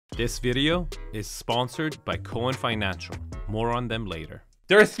This video is sponsored by Cohen Financial. More on them later.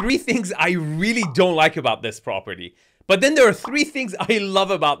 There are three things I really don't like about this property. But then there are three things I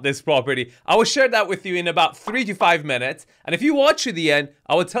love about this property. I will share that with you in about 3 to 5 minutes. And if you watch to the end,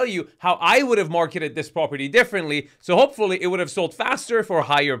 I will tell you how I would have marketed this property differently. So hopefully it would have sold faster for a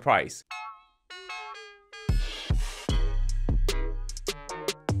higher price.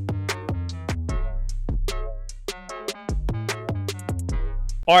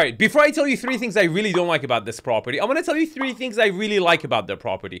 Alright, before I tell you three things I really don't like about this property, I want to tell you three things I really like about the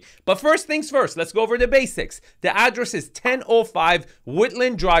property. But first things first, let's go over the basics. The address is 1005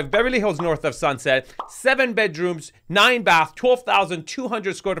 Woodland Drive, Beverly Hills, north of Sunset. 7 bedrooms, 9 bath,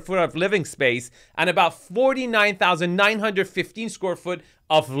 12,200 square foot of living space, and about 49,915 square foot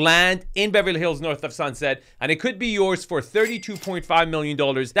of land in Beverly Hills, north of Sunset, and it could be yours for $32.5 million.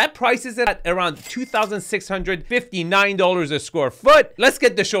 That price is at around $2,659 a square foot. Let's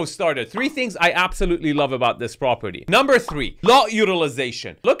get the show started. Three things I absolutely love about this property. Number 3, lot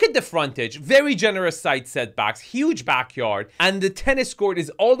utilization. Look at the frontage, very generous side setbacks, huge backyard, and the tennis court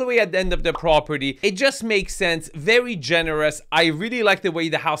is all the way at the end of the property. It just makes sense, very generous. I really like the way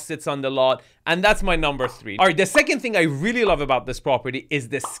the house sits on the lot. And that's my number 3. All right, the second thing I really love about this property is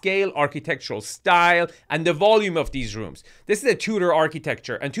the scale, architectural style, and the volume of these rooms. This is a Tudor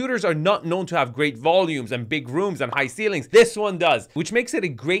architecture, and Tudors are not known to have great volumes and big rooms and high ceilings. This one does, which makes it a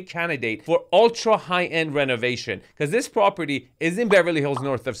great candidate for ultra high-end renovation, because this property is in Beverly Hills,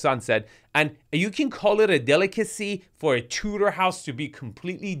 north of Sunset, and you can call it a delicacy for a Tudor house to be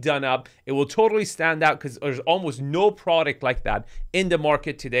completely done up. It will totally stand out because there's almost no product like that in the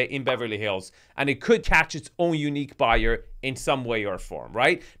market today in Beverly Hills. And it could catch its own unique buyer in some way or form,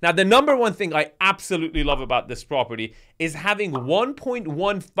 right? Now, the number one thing I absolutely love about this property is having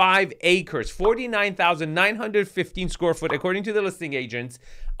 1.15 acres, 49,915 square foot, according to the listing agents,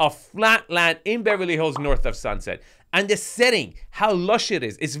 of flat land in Beverly Hills, north of Sunset. And the setting, how lush it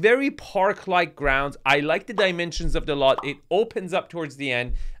is. It's very park-like grounds. I like the dimensions of the lot. It opens up towards the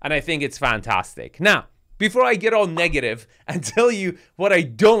end, and I think it's fantastic. Now, before I get all negative and tell you what I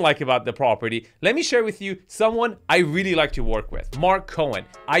don't like about the property, let me share with you someone I really like to work with, Mark Cohen.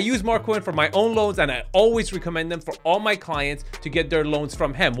 I use Mark Cohen for my own loans, and I always recommend them for all my clients to get their loans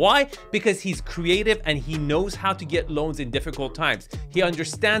from him. Why? Because he's creative and he knows how to get loans in difficult times. He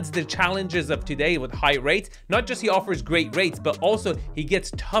understands the challenges of today with high rates. Not just he offers great rates, but also he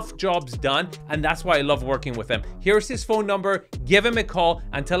gets tough jobs done, and that's why I love working with him. Here's his phone number. Give him a call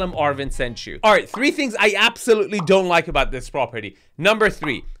and tell him Arvin sent you. All right, three things I absolutely don't like about this property. Number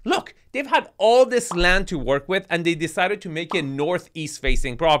 3, look, they've had all this land to work with and they decided to make a northeast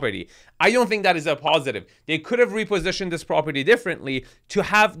facing property. I don't think that is a positive. They could have repositioned this property differently to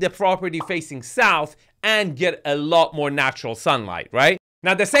have the property facing south and get a lot more natural sunlight, right?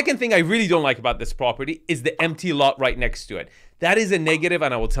 Now, the second thing I really don't like about this property is the empty lot right next to it. That is a negative,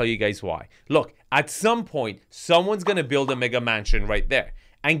 and I will tell you guys why. Look, at some point, someone's gonna build a mega mansion right there.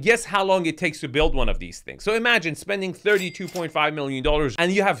 And guess how long it takes to build one of these things. So imagine spending $32.5 million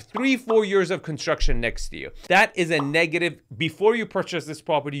and you have 3-4 years of construction next to you. That is a negative. Before you purchase this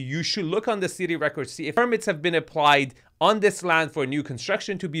property, you should look on the city records, see if permits have been applied on this land for new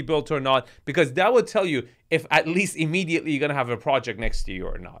construction to be built or not, because that will tell you if at least immediately you're gonna have a project next to you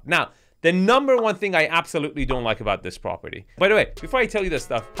or not. Now, the number one thing I absolutely don't like about this property. By the way, before I tell you this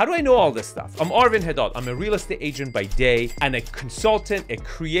stuff, how do I know all this stuff? I'm Arvin Haddad. I'm a real estate agent by day and a consultant, a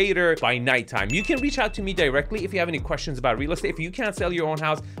creator by nighttime. You can reach out to me directly if you have any questions about real estate. If you can't sell your own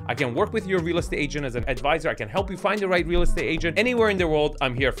house, I can work with your real estate agent as an advisor. I can help you find the right real estate agent. Anywhere in the world,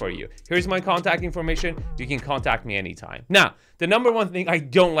 I'm here for you. Here's my contact information. You can contact me anytime. Now, the number one thing I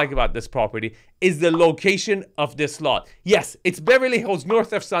don't like about this property is the location of this lot. Yes, it's Beverly Hills,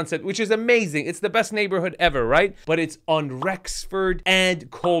 north of Sunset, which is amazing. It's the best neighborhood ever, right? But it's on Rexford and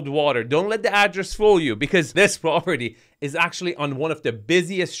Coldwater. Don't let the address fool you, because this property is actually on one of the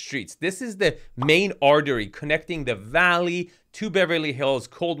busiest streets. This is the main artery connecting the valley to Beverly Hills,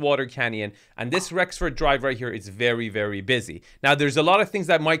 Coldwater Canyon, and this Rexford Drive right here is very, very busy. Now, there's a lot of things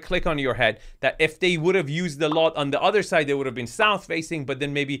that might click on your head that if they would have used the lot on the other side, they would have been south facing, but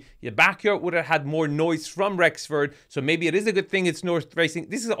then maybe your backyard would have had more noise from Rexford, so maybe it is a good thing it's north facing.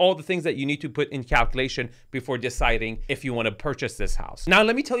 This is all the things that you need to put in calculation before deciding if you want to purchase this house. Now,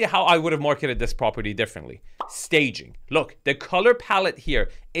 let me tell you how I would have marketed this property differently. Staging. Look, the color palette here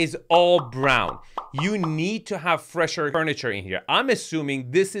is all brown. You need to have fresher furniture in here. I'm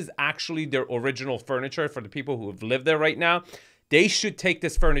assuming this is actually their original furniture for the people who have lived there right now. They should take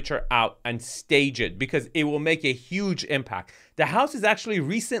this furniture out and stage it because it will make a huge impact. The house is actually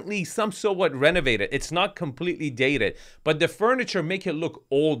recently somewhat renovated. It's not completely dated, but the furniture make it look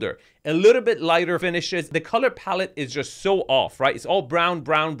older. A little bit lighter finishes. The color palette is just so off, right? It's all brown,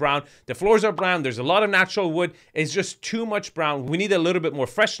 brown, brown. The floors are brown. There's a lot of natural wood. It's just too much brown. We need a little bit more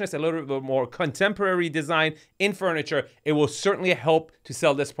freshness, a little bit more contemporary design in furniture. It will certainly help to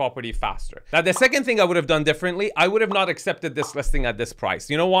sell this property faster. Now, the second thing I would have done differently, I would have not accepted this listing at this price.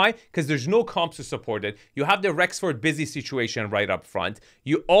 You know why? Because there's no comps to support it. You have the Rexford busy situation right up front.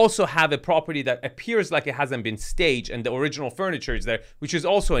 You also have a property that appears like it hasn't been staged and the original furniture is there, which is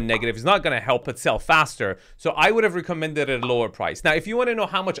also a negative. It's not going to help it sell faster. So I would have recommended it at a lower price. Now, if you want to know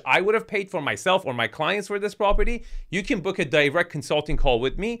how much I would have paid for myself or my clients for this property, you can book a direct consulting call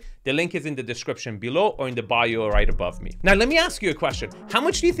with me. The link is in the description below or in the bio right above me. Now, let me ask you a question. How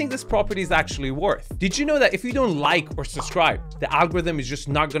much do you think this property is actually worth? Did you know that if you don't like or subscribe, the algorithm is just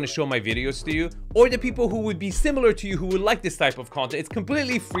not going to show my videos to you? Or the people who would be similar to you who would like this type of content? It's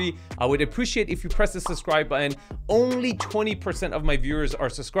completely free. I would appreciate if you press the subscribe button. Only 20% of my viewers are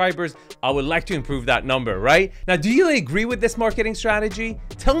subscribers. I would like to improve that number, right? Now, do you agree with this marketing strategy?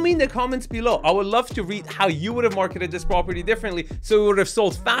 Tell me in the comments below. I would love to read how you would have marketed this property differently so it would have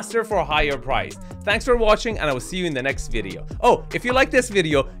sold faster for a higher price. Thanks for watching, and I will see you in the next video. Oh, if you like this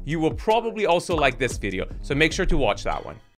video, you will probably also like this video, so make sure to watch that one.